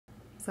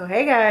So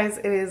hey guys,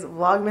 it is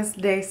Vlogmas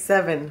day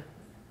 7.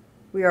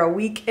 We are a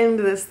week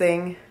into this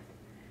thing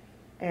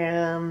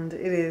and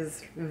it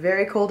is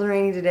very cold and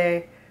rainy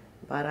today,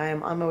 but I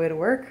am on my way to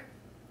work.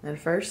 And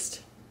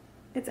first,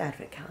 it's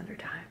Advent calendar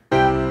time.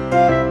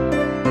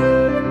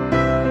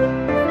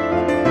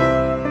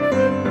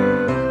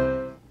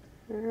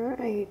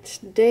 Alright,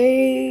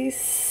 day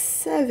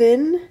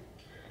 7.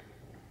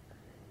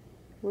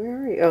 Where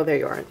are you? Oh, there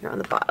you are. You're on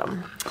the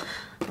bottom.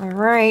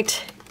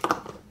 Alright.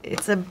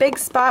 It's a big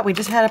spot. We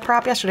just had a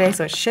prop yesterday,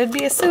 so it should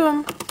be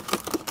assumed.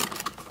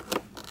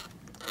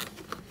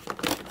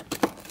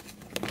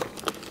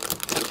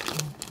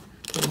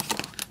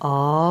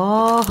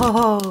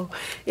 Oh,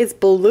 it's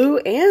blue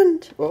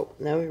and, whoa,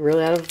 now we're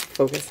really out of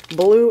focus.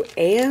 Blue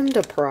and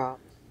a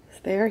prop.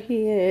 There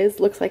he is.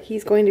 Looks like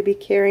he's going to be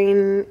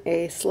carrying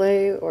a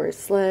sleigh or a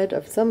sled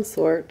of some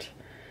sort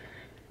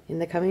in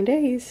the coming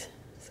days.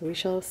 So we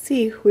shall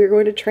see who we're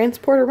going to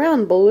transport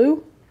around,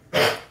 Baloo.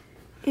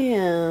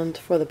 And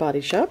for the body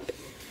shop,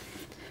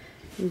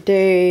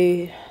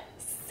 day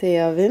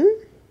 7.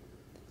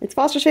 It's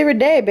Foster's favorite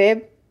day,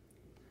 babe.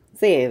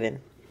 7.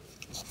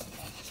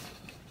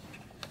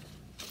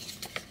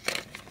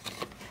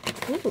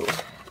 Ooh.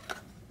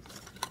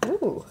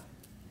 Ooh.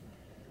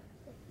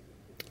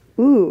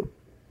 Ooh.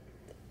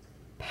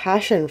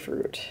 Passion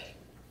fruit.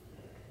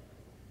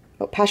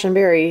 Oh, passion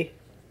berry.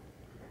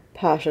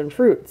 Passion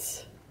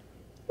fruits.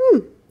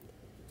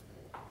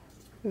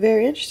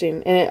 Very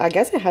interesting. And I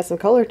guess it has some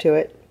color to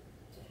it.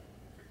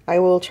 I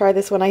will try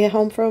this when I get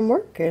home from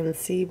work and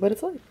see what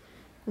it's like.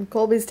 And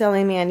Colby's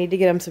telling me I need to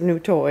get him some new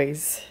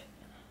toys.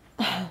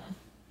 I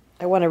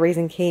want a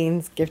Raising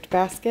Cane's gift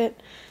basket.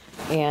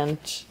 And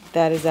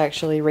that is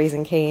actually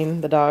Raising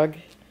Cane, the dog.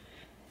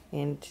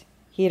 And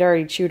he had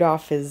already chewed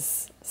off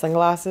his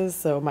sunglasses,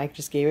 so Mike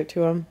just gave it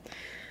to him.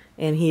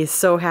 And he is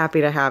so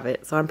happy to have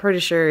it. So I'm pretty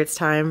sure it's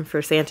time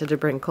for Santa to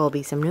bring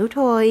Colby some new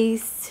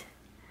toys.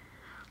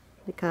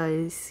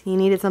 Because he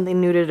needed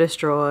something new to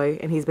destroy,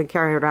 and he's been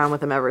carrying it around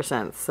with him ever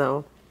since,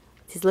 so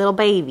it's his little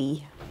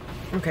baby.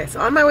 Okay, so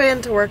on my way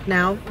into work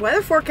now.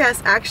 Weather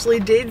forecast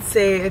actually did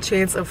say a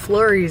chance of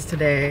flurries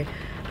today.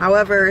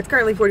 However, it's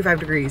currently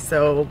 45 degrees,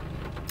 so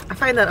I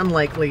find that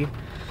unlikely.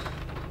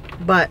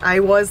 But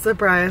I was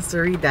surprised to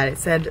read that. It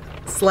said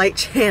slight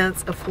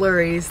chance of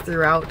flurries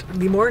throughout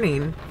the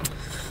morning.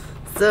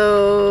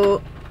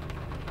 So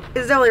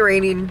it's definitely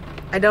raining.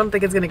 I don't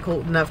think it's going to be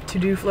cold enough to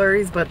do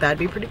flurries, but that'd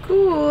be pretty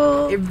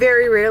cool. It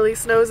very rarely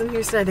snows in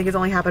Houston. I think it's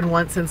only happened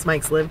once since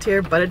Mike's lived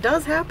here, but it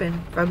does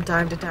happen from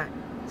time to time.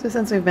 So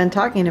since we've been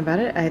talking about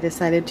it, I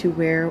decided to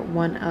wear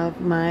one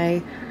of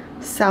my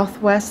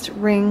Southwest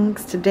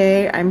rings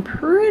today. I'm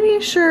pretty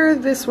sure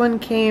this one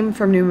came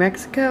from New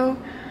Mexico,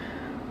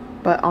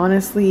 but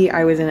honestly,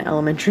 I was in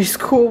elementary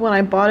school when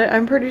I bought it,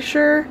 I'm pretty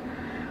sure.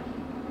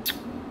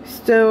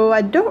 So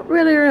I don't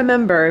really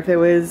remember if it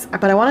was,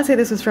 but I want to say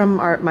this was from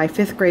my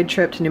 5th grade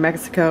trip to New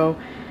Mexico.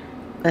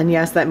 And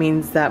yes, that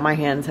means that my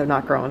hands have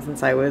not grown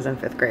since I was in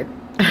 5th grade.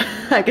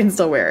 I can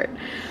still wear it.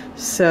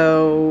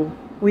 So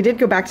we did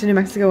go back to New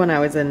Mexico when I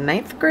was in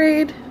 9th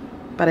grade,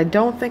 but I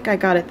don't think I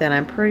got it then.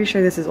 I'm pretty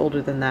sure this is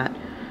older than that.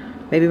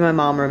 Maybe my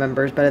mom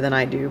remembers better than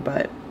I do,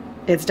 but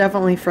it's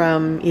definitely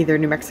from either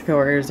New Mexico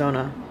or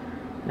Arizona.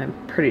 And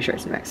I'm pretty sure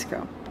it's New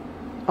Mexico.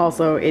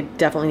 Also, it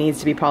definitely needs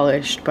to be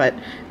polished, but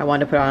I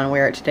wanted to put it on and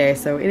wear it today.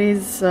 So it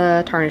is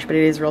tarnished, but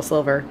it is real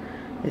silver.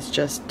 It's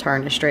just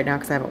tarnished right now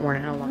because I haven't worn it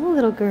in a long time. Oh,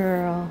 little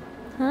girl.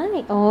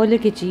 Hi. Oh,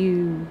 look at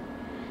you.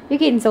 You're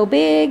getting so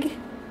big.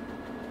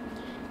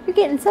 You're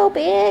getting so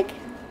big.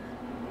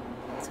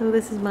 So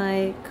this is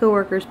my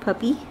coworker's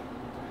puppy.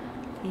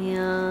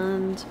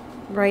 And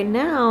right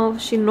now,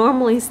 she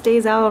normally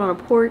stays out on a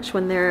porch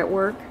when they're at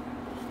work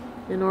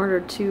in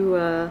order to,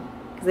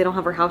 because they don't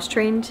have her house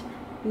trained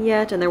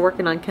yet, and they're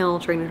working on kennel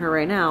training her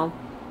right now.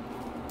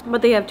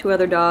 But they have 2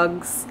 other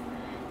dogs,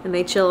 and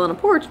they chill on a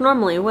porch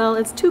normally. Well,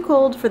 it's too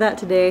cold for that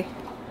today,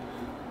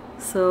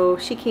 so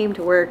she came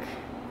to work,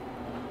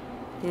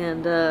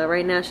 and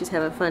right now she's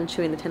having fun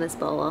chewing the tennis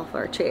ball off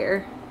our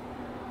chair.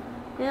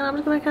 And I'm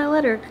just gonna kind of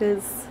let her,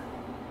 because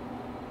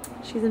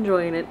she's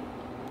enjoying it.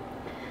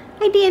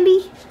 Hi,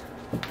 Dandy.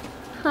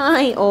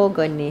 Hi. Oh,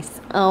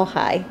 goodness. Oh,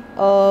 hi.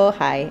 Oh,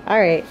 hi. All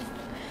right.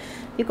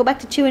 You go back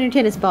to chewing your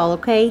tennis ball,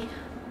 okay?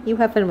 You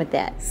have fun with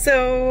that.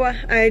 So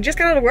I just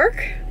got out of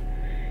work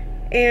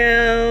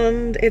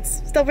and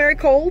it's still very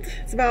cold.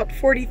 It's about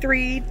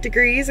 43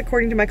 degrees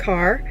according to my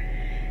car.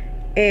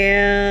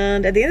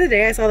 And at the end of the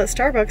day, I saw that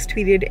Starbucks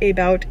tweeted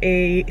about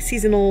a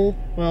seasonal,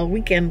 well,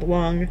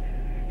 weekend-long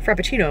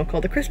Frappuccino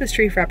called the Christmas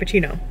Tree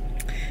Frappuccino.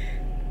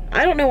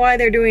 I don't know why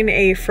they're doing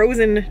a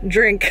frozen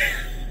drink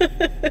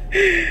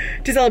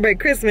to celebrate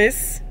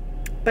Christmas,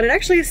 but it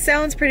actually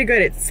sounds pretty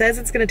good. It says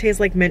it's gonna taste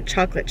like mint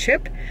chocolate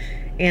chip.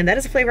 And that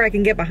is a flavor I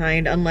can get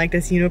behind, unlike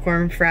this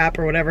unicorn frap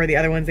or whatever the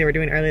other ones they were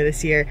doing earlier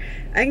this year.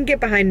 I can get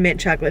behind mint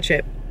chocolate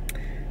chip.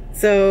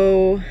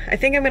 So I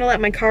think I'm gonna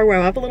let my car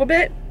warm up a little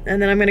bit,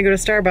 and then I'm gonna go to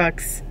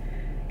Starbucks,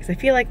 because I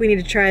feel like we need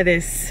to try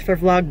this for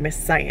Vlogmas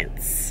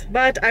science.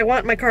 But I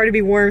want my car to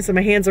be warm so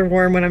my hands are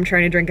warm when I'm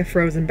trying to drink a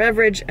frozen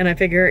beverage, and I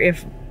figure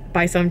if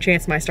by some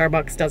chance my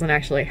Starbucks doesn't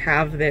actually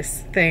have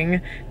this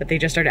thing that they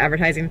just started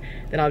advertising,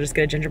 then I'll just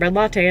get a gingerbread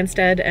latte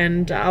instead,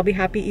 and I'll be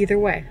happy either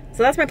way.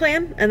 So that's my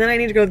plan, and then I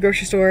need to go to the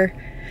grocery store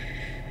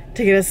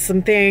to get us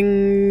some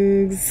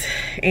things,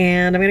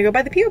 and I'm gonna go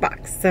buy the P.O.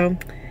 box. So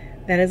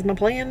that is my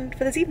plan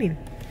for this evening.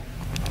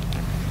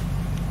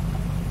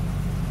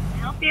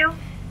 Help you?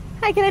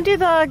 Hi, can I do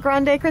the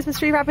Grande Christmas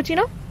Tree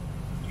Frappuccino?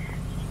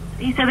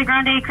 You said the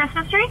Grande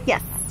Christmas tree?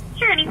 Yes.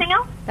 Sure, anything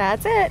else?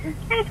 That's it.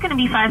 It's gonna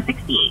be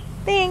 $5.68.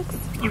 Thanks.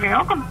 You're very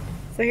welcome.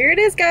 So here it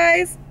is,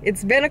 guys.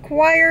 It's been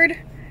acquired.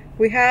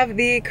 We have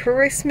the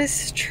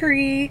Christmas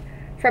Tree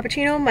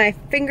Frappuccino. My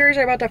fingers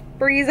are about to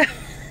freeze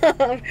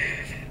off.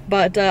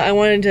 But I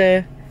wanted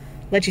to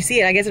let you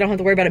see it. I guess I don't have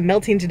to worry about it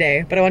melting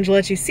today, but I wanted to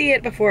let you see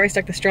it before I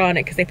stuck the straw in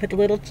it, because they put the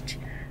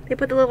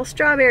little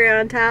strawberry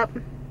on top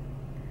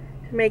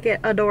to make it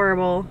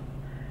adorable.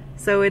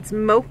 So it's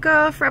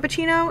mocha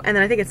frappuccino, and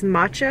then I think it's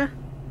matcha.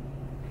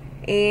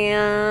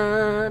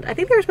 And I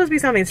think there was supposed to be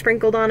something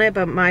sprinkled on it,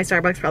 but my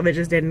Starbucks probably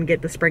just didn't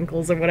get the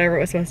sprinkles or whatever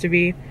it was supposed to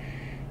be.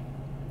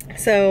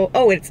 So,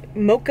 oh, it's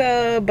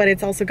mocha, but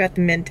it's also got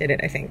the mint in it,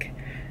 I think.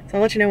 So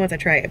I'll let you know once I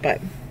try it, but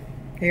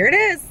here it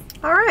is.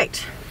 All right,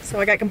 so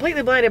I got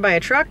completely blinded by a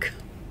truck,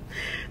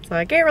 so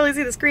I can't really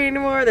see the screen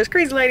anymore. There's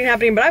crazy lighting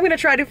happening, but I'm gonna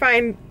try to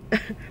find, but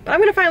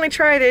I'm gonna finally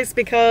try this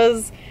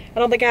because I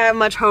don't think I have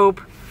much hope.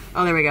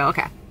 Oh, there we go,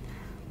 okay.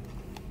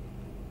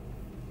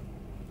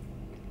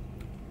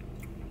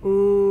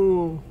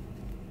 Ooh.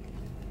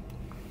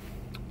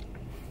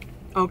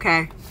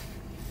 Okay.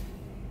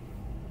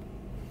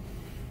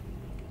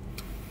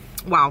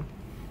 Wow.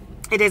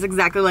 It is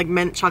exactly like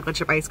mint chocolate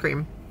chip ice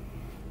cream.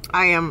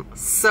 I am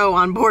so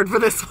on board for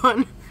this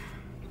one.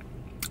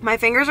 My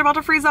fingers are about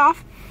to freeze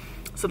off,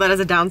 so that is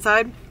a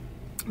downside.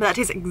 But that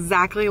tastes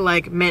exactly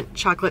like mint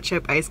chocolate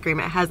chip ice cream.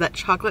 It has that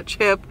chocolate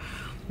chip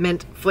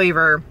mint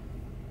flavor.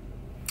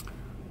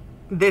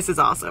 This is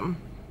awesome.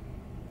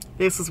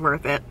 This is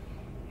worth it.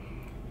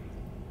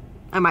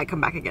 I might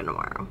come back again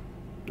tomorrow.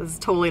 This is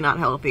totally not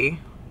healthy,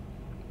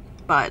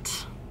 but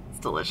it's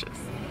delicious.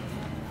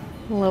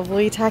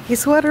 Lovely tacky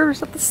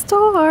sweaters at the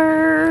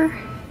store.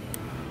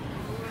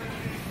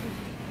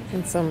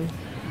 And some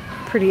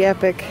pretty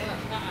epic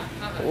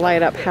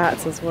light up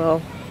hats as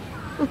well.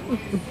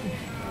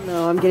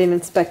 No, I'm getting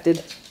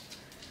inspected.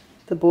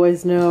 The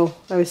boys know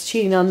I was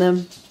cheating on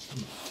them.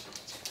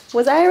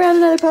 Was I around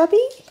another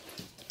puppy?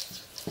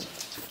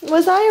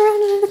 Was I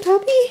around another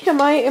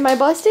puppy? Am I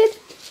busted?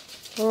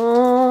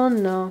 Oh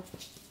no.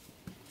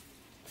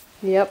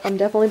 Yep, I'm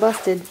definitely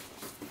busted.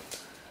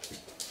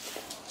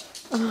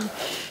 Oh,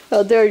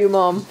 how dare you,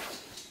 Mom?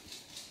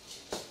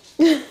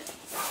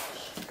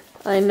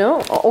 I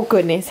know. Oh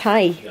goodness,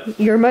 hi.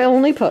 You're my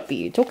only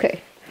puppy. It's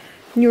okay.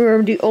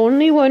 You're the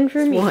only one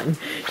for me.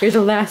 You're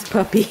the last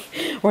puppy.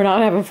 We're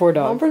not having 4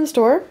 dogs. Home from the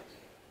store.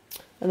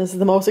 And this is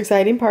the most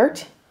exciting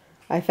part.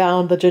 I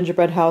found the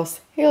gingerbread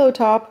house halo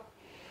top,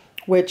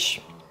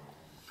 which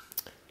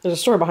there's a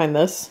story behind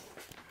this.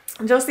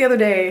 Just the other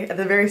day, at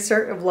the very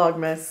start of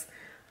Vlogmas,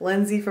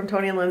 Lindsay from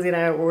Tony and Lindsay and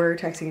I were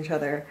texting each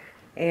other,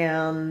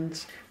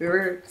 and we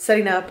were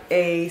setting up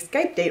a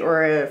Skype date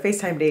or a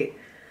FaceTime date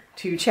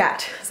to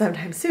chat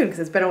sometime soon, because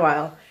it's been a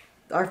while.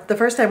 The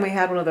first time we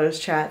had one of those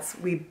chats,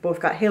 we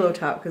both got Halo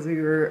Top because we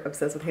were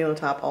obsessed with Halo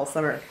Top all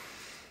summer.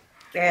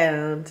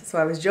 And so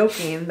I was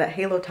joking that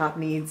Halo Top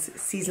needs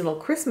seasonal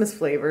Christmas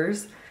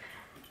flavors,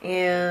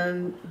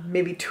 and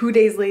maybe 2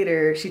 days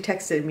later she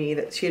texted me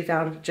that she had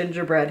found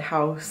gingerbread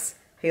house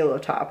Halo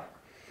Top.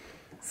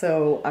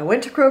 So I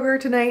went to Kroger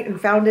tonight and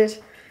found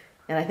it,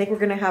 and I think we're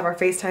gonna have our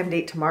FaceTime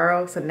date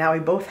tomorrow, so now we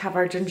both have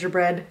our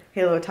gingerbread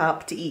Halo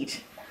Top to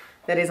eat.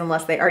 That is,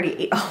 unless they already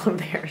ate all of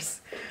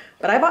theirs.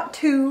 But I bought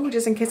 2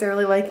 just in case I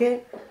really like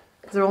it,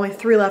 because there are only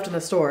 3 left in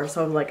the store,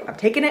 so I'm like, I'm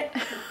taking it.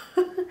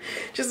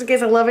 Just in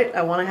case I love it,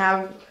 I want to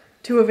have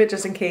 2 of it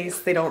just in case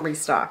they don't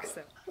restock.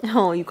 So.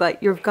 Oh, you've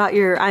got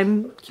your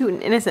I'm cute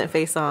and innocent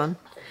face on.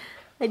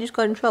 I just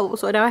got in trouble,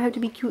 so now I have to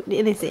be cute and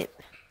innocent.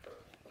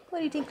 What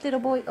do you think, little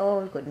boy?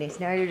 Oh goodness,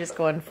 now you're just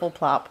going full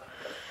plop.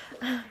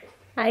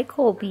 Hi,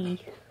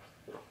 Colby.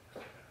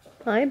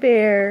 Hi,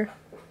 Bear.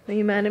 Are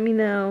you mad at me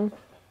now?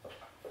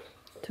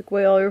 Took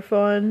away all your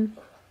fun.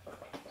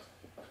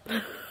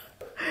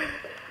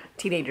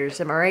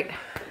 Teenagers, am I right?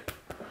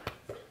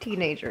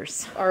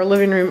 Teenagers. Our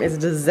living room is a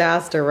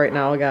disaster right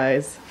now,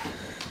 guys.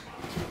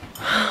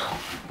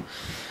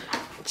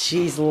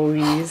 Jeez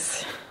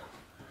Louise.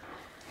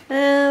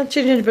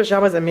 Changing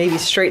pajamas and maybe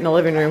straight in the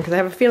living room, because I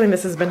have a feeling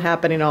this has been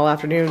happening all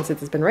afternoon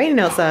since it's been raining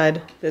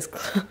outside. This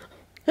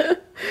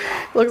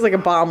looks like a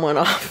bomb went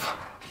off.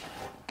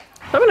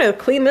 So I'm gonna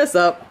clean this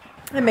up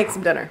and make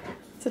some dinner.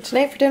 So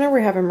tonight for dinner we're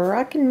having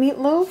Moroccan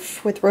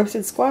meatloaf with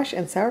roasted squash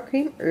and sour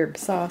cream herb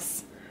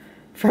sauce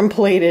from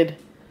Plated.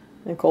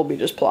 And Colby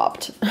just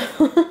plopped.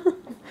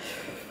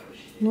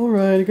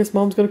 Alright, I guess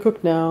Mom's gonna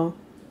cook now.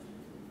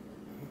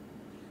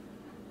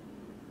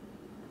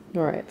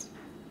 Alright.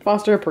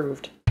 Foster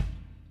approved.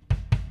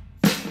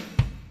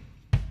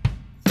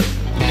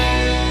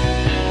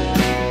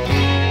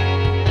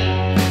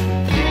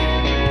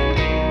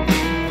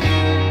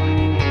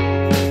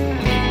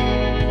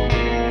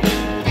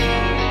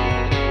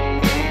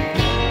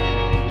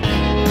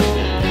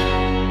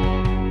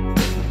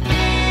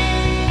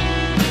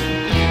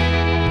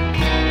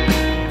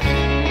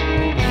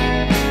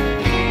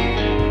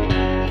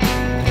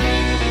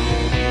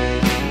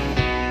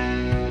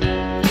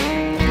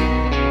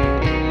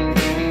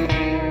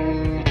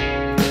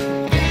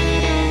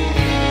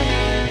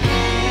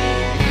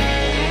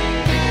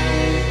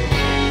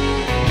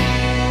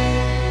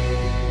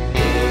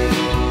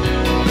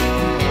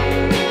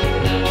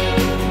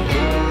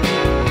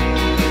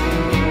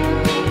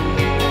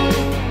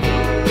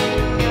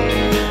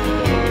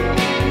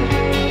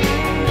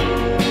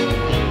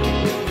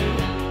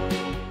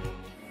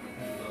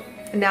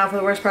 And now for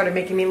the worst part of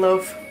making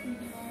meatloaf,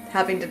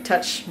 having to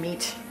touch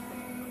meat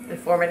and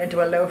form it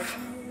into a loaf.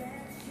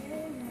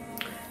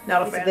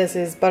 Not a fan. This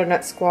is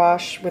butternut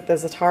squash with the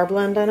za'atar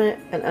blend on it,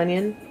 and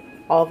onion,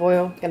 olive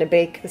oil. Gonna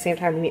bake at the same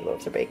time the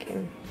meatloaves are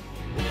baking.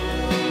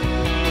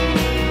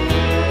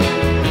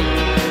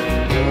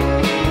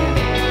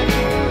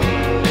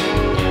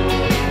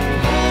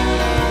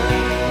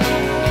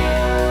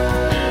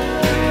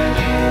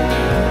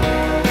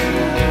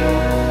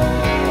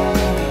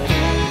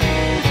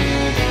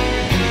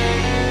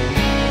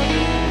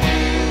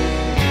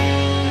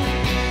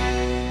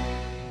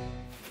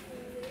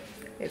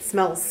 It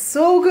smells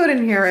so good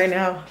in here right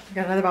now. I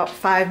got another about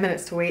 5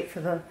 minutes to wait for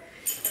the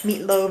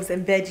meatloaves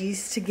and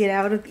veggies to get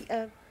out of the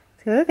oven.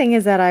 The other thing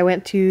is that I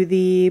went to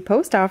the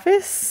post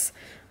office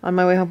on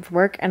my way home from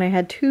work and I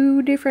had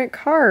 2 different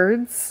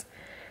cards.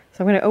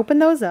 So I'm going to open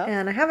those up.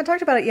 And I haven't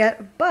talked about it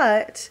yet,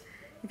 but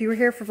if you were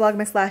here for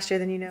Vlogmas last year,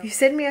 then you know. If you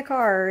send me a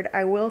card,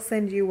 I will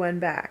send you one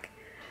back.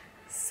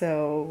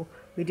 So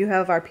we do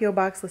have our P.O.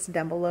 box listed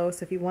down below.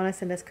 So if you want to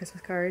send us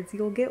Christmas cards,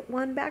 you'll get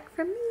one back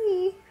from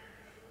me.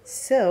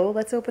 So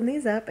let's open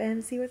these up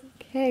and see what's...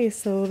 Okay,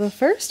 so the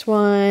first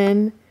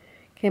one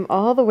came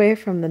all the way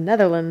from the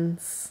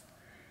Netherlands.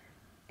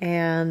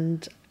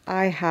 And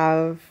I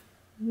have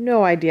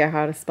no idea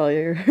how to spell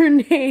your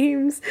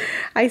names.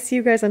 I see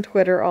you guys on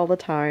Twitter all the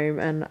time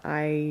and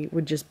I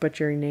would just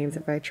butcher your names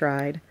if I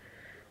tried.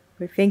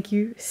 But thank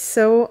you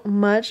so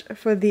much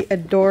for the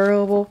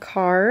adorable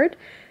card.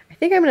 I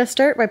think I'm going to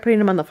start by putting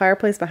them on the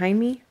fireplace behind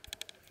me.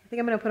 I think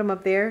I'm going to put them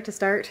up there to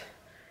start.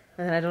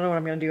 And then I don't know what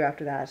I'm going to do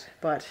after that,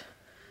 but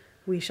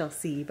we shall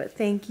see. But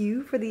thank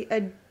you for the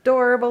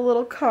adorable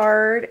little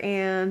card,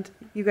 and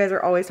you guys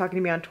are always talking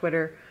to me on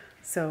Twitter.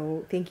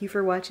 So thank you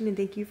for watching and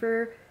thank you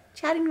for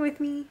chatting with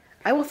me.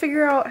 I will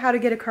figure out how to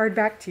get a card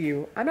back to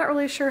you. I'm not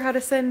really sure how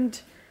to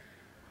send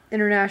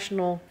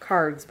international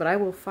cards, but I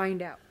will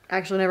find out.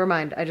 Actually, never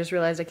mind. I just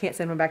realized I can't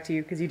send one back to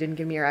you because you didn't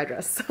give me your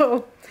address.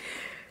 So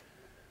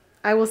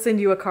I will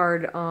send you a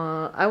card.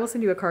 I will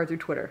send you a card through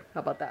Twitter.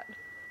 How about that?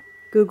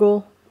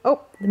 Google. Oh,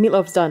 the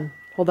meatloaf's done.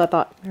 Hold that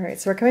thought. All right,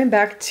 so we're coming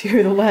back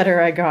to the letter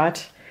I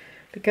got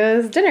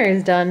because dinner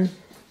is done.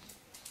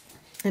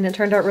 And it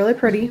turned out really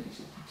pretty.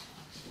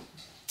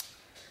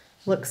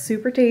 Looks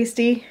super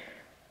tasty.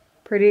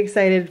 Pretty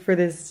excited for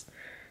this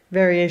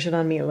variation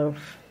on meatloaf.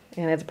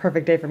 And it's a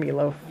perfect day for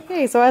meatloaf.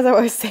 Okay, so as I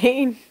was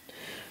saying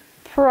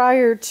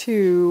prior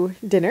to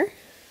dinner,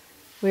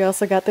 we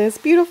also got this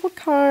beautiful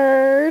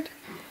card.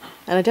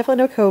 And I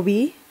definitely know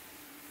Kobe.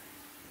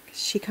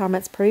 She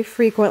comments pretty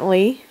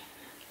frequently.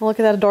 Look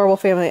at that adorable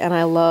family, and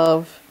I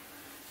love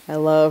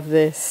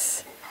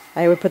this.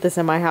 I would put this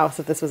in my house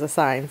if this was a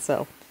sign,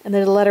 so. And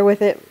there's a letter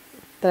with it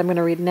that I'm going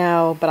to read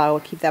now, but I will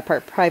keep that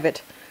part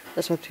private,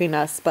 just between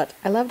us. But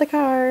I love the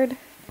card.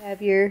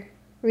 Have your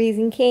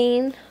Raising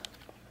Cane.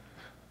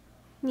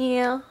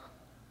 Yeah.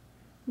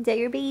 Is that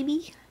your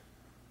baby?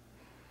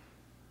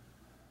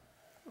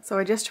 So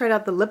I just tried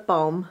out the lip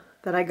balm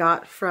that I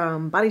got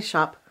from Body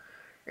Shop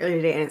earlier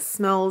today, and it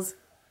smells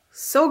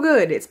so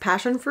good. It's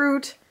passion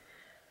fruit.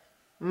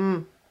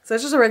 So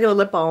it's just a regular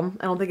lip balm.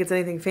 I don't think it's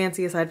anything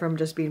fancy aside from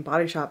just being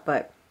Body Shop,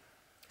 but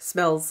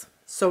smells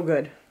so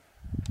good.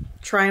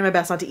 Trying my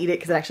best not to eat it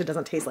because it actually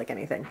doesn't taste like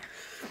anything.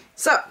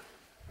 So,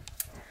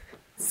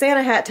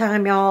 Santa hat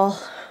time, y'all.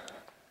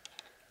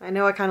 I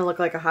know I kind of look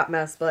like a hot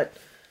mess, but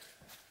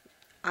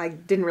I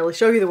didn't really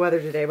show you the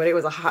weather today, but it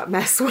was a hot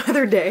mess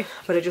weather day.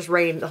 But it just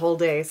rained the whole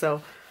day,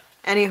 so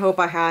any hope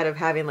I had of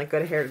having like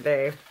good hair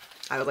today,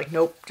 I was like,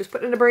 nope, just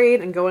put it in a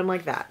braid and go in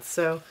like that.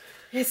 So,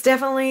 it's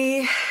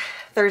definitely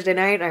Thursday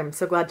night. I'm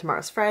so glad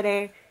tomorrow's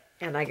Friday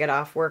and I get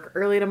off work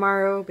early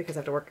tomorrow because I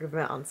have to work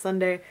event on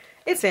Sunday.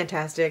 It's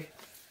fantastic.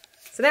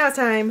 So now it's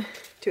time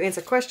to answer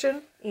a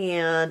question.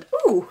 And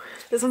ooh,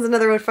 this one's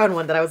another fun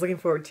one that I was looking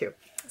forward to.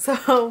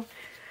 So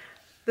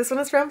this one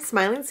is from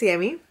Smiling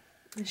Sammy.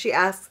 She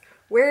asks,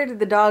 where did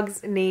the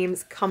dogs'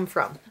 names come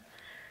from?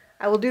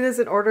 I will do this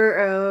in order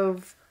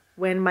of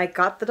when Mike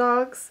got the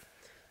dogs.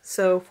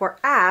 So for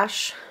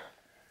Ash,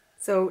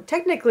 so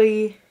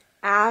technically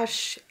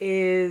Ash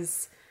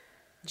is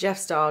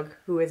Jeff's dog,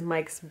 who is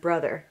Mike's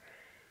brother.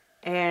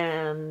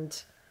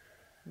 And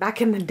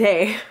back in the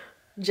day,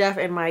 Jeff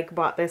and Mike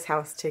bought this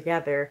house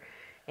together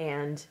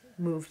and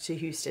moved to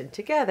Houston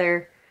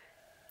together.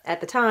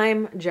 At the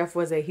time, Jeff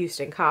was a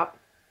Houston cop.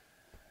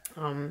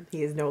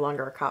 He is no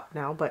longer a cop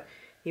now, but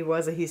he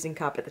was a Houston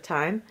cop at the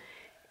time.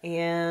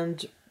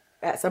 And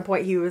at some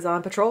point he was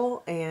on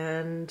patrol,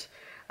 and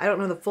I don't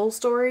know the full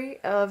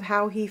story of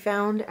how he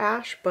found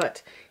Ash,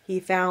 but he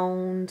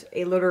found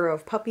a litter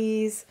of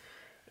puppies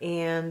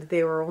and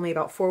they were only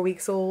about 4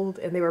 weeks old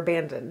and they were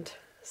abandoned.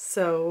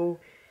 So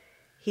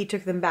he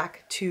took them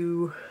back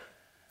to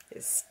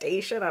his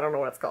station, I don't know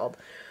what it's called,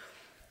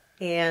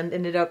 and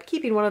ended up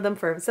keeping one of them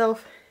for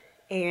himself,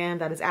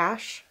 and that is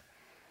Ash.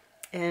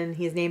 And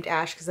he is named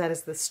Ash because that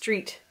is the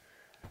street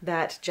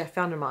that Jeff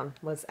found him on,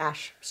 was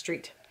Ash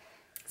Street.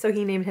 So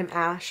he named him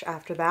Ash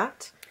after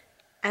that.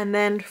 And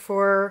then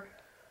for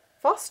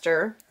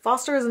Foster,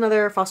 Foster is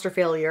another foster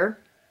failure,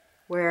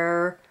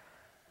 where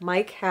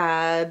Mike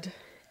had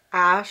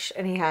Ash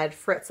and he had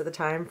Fritz at the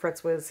time.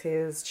 Fritz was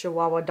his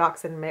Chihuahua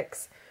Dachshund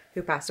mix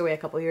who passed away a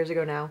couple years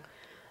ago now.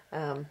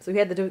 So he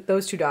had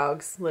those two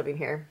dogs living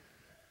here.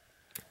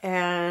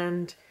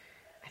 And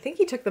I think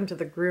he took them to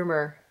the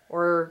groomer,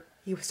 or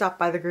he stopped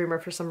by the groomer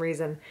for some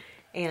reason,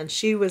 and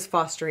she was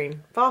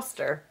fostering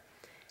Foster.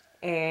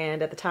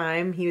 And at the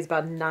time, he was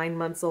about 9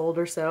 months old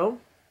or so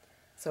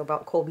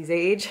about Colby's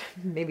age,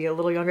 maybe a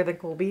little younger than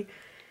Colby.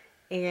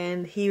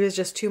 And he was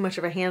just too much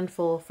of a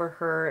handful for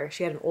her.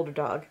 She had an older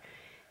dog,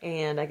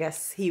 and I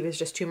guess he was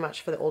just too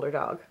much for the older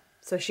dog.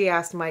 So she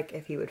asked Mike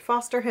if he would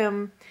foster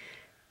him,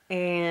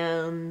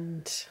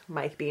 and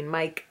Mike being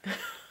Mike,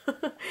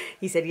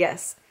 he said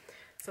yes.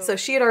 So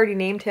she had already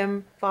named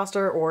him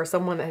Foster, or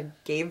someone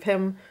that gave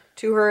him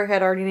to her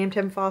had already named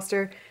him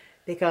Foster,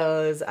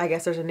 because I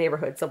guess there's a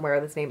neighborhood somewhere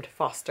that's named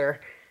Foster,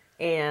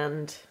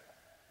 and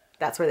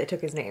that's where they took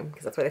his name,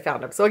 because that's where they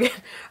found him. So again,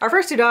 our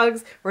first two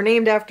dogs were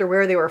named after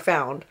where they were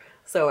found.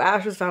 So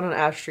Ash was found on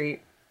Ash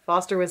Street,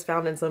 Foster was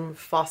found in some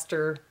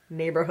Foster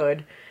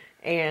neighborhood,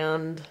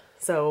 and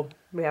so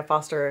we have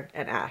Foster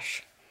and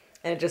Ash.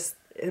 And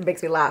it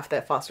makes me laugh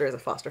that Foster is a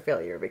foster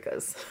failure,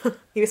 because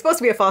he was supposed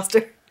to be a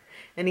foster,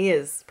 and he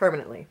is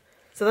permanently.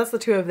 So that's the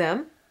two of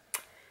them.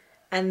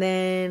 And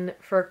then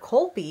for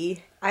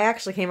Colby, I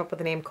actually came up with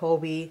the name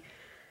Colby,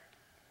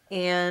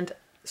 and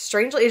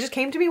strangely, it just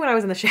came to me when I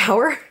was in the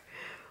shower.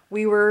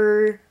 We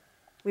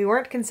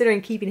weren't considering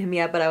keeping him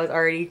yet, but I was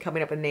already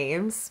coming up with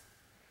names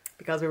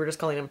because we were just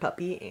calling him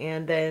Puppy.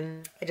 And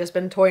then I just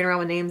been toying around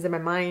with names in my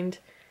mind.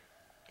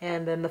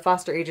 And then the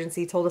foster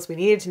agency told us we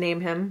needed to name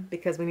him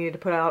because we needed to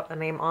put out a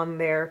name on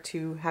there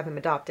to have him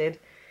adopted.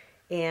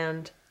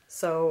 And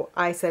so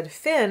I said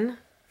Finn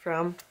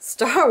from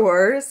Star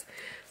Wars.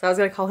 So I was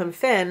going to call him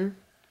Finn,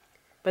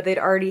 but they'd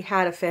already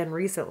had a Finn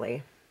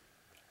recently.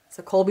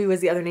 So Colby was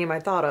the other name I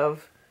thought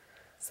of.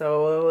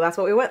 So that's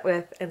what we went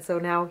with. And so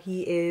now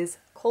he is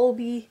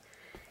Colby.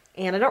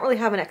 And I don't really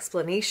have an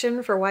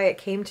explanation for why it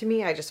came to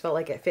me. I just felt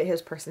like it fit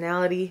his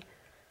personality.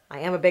 I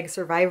am a big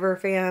Survivor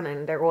fan,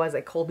 and there was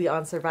a Colby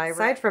on Survivor.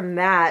 Aside from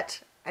that,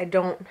 I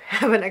don't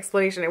have an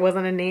explanation. It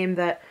wasn't a name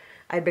that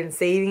I'd been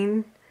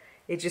saving.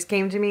 It just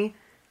came to me,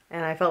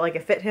 and I felt like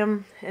it fit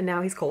him, and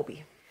now he's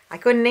Colby. I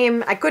couldn't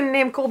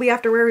name Colby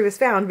after where he was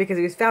found because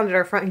he was found at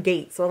our front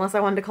gate. So unless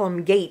I wanted to call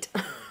him Gate,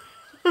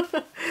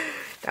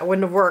 that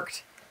wouldn't have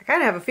worked. I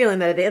kind of have a feeling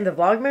that at the end of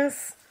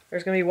Vlogmas,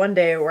 there's going to be one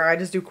day where I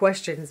just do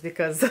questions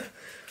because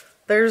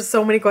there's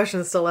so many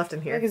questions still left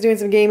in here. Mike is doing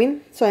some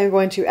gaming, so I'm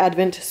going to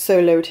Advent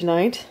solo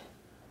tonight.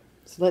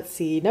 So let's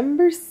see,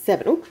 number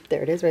 7. Oh,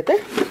 there it is right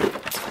there.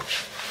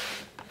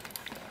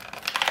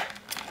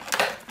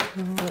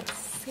 Let's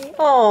see.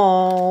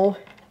 Oh,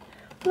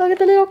 look at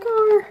the little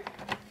car.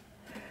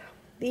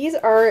 These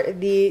are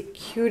the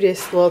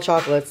cutest little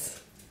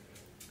chocolates.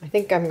 I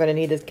think I'm going to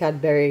need this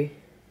Cadbury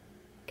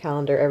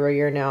calendar every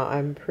year now.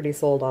 I'm pretty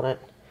sold on it.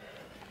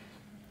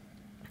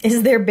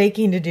 Is there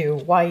baking to do?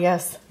 Why,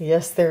 yes.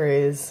 Yes, there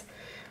is.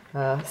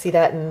 See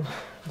that in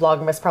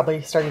Vlogmas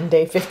probably starting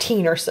day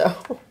 15 or so.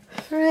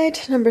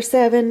 Alright, number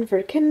 7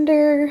 for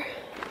Kinder.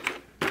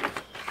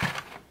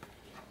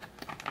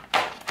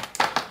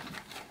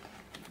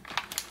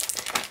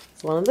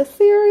 It's one of the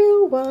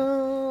cereal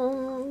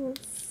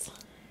ones.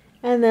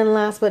 And then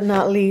last but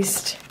not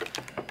least,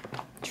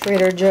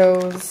 Trader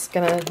Joe's.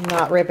 Gonna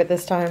not rip it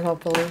this time,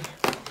 hopefully.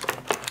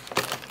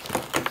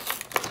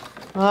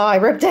 Oh, I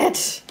ripped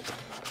it!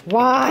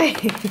 Why?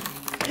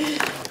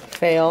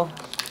 Fail.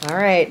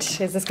 Alright,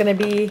 is this gonna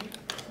be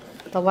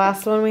the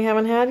last one we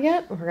haven't had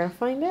yet? We're gonna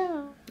find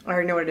out. I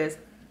already know what it is.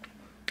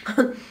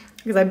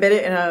 Because I bit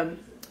it in a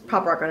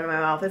Pop Rock in my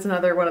mouth. It's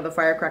another one of the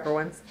firecracker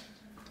ones.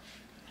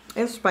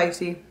 It's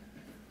spicy.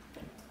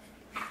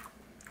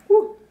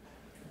 Woo.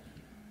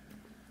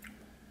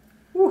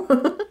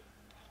 Woo.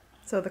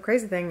 So the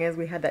crazy thing is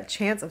we had that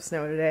chance of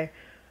snow today,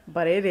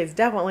 but it is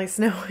definitely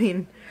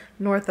snowing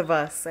north of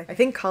us. I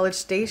think College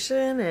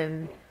Station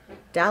and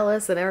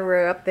Dallas and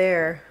everywhere up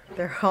there,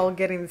 they're all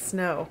getting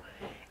snow.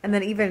 And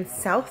then even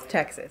South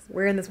Texas.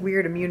 We're in this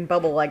weird immune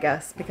bubble, I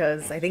guess,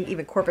 because I think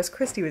even Corpus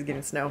Christi was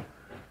getting snow.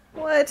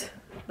 What?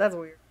 That's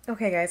weird.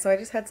 Okay guys, so I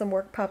just had some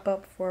work pop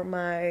up for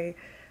my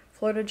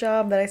Florida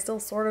job that I still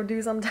sort of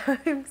do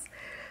sometimes.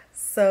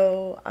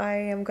 So I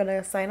am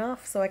gonna sign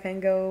off so I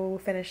can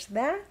go finish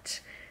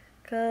that,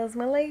 because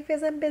my life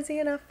isn't busy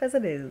enough as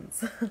it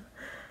is.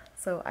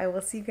 So I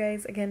will see you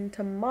guys again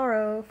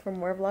tomorrow for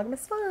more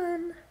Vlogmas fun.